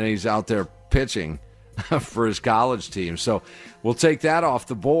 and he's out there pitching for his college team. So we'll take that off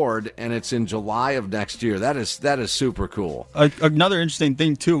the board, and it's in July of next year. That is super cool. Another interesting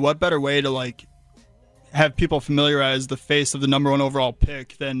thing, too, what better way to, have people familiarize the face of the number 1 overall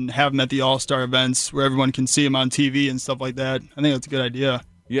pick than have them at the All-Star events where everyone can see him on TV and stuff like that. I think that's a good idea.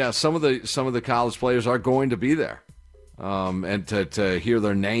 Yeah, some of the college players are going to be there, and to hear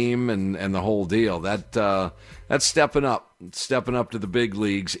their name and the whole deal. That's stepping up to the big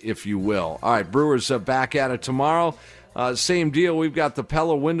leagues, if you will. All right, Brewers back at it tomorrow. Same deal. We've got the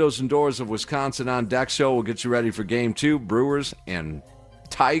Pella Windows and Doors of Wisconsin on deck show. We'll get you ready for Game 2. Brewers and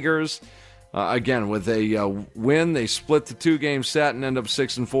Tigers. Again, with a win, they split the 2-game set and end up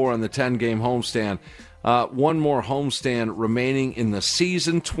 6-4 on the 10-game homestand. One more homestand remaining in the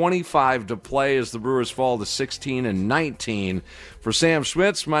season, 25 to play as the Brewers fall to 16-19. For Sam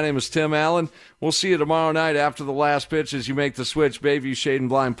Schmitz, my name is Tim Allen. We'll see you tomorrow night after the last pitch as you make the switch. Bayview Shade and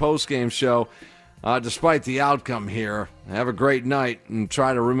Blind postgame show. Despite the outcome here, have a great night and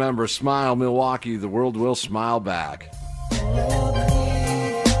try to remember, smile, Milwaukee. The world will smile back.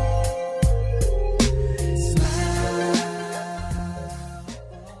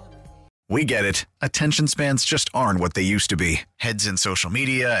 We get it. Attention spans just aren't what they used to be. Heads in social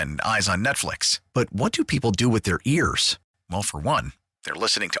media and eyes on Netflix. But what do people do with their ears? Well, for one, they're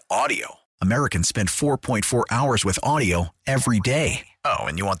listening to audio. Americans spend 4.4 hours with audio every day. Oh,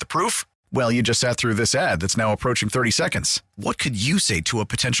 and you want the proof? Well, you just sat through this ad that's now approaching 30 seconds. What could you say to a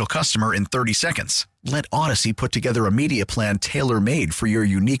potential customer in 30 seconds? Let Odyssey put together a media plan tailor-made for your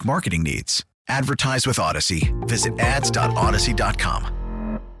unique marketing needs. Advertise with Odyssey. Visit ads.odyssey.com.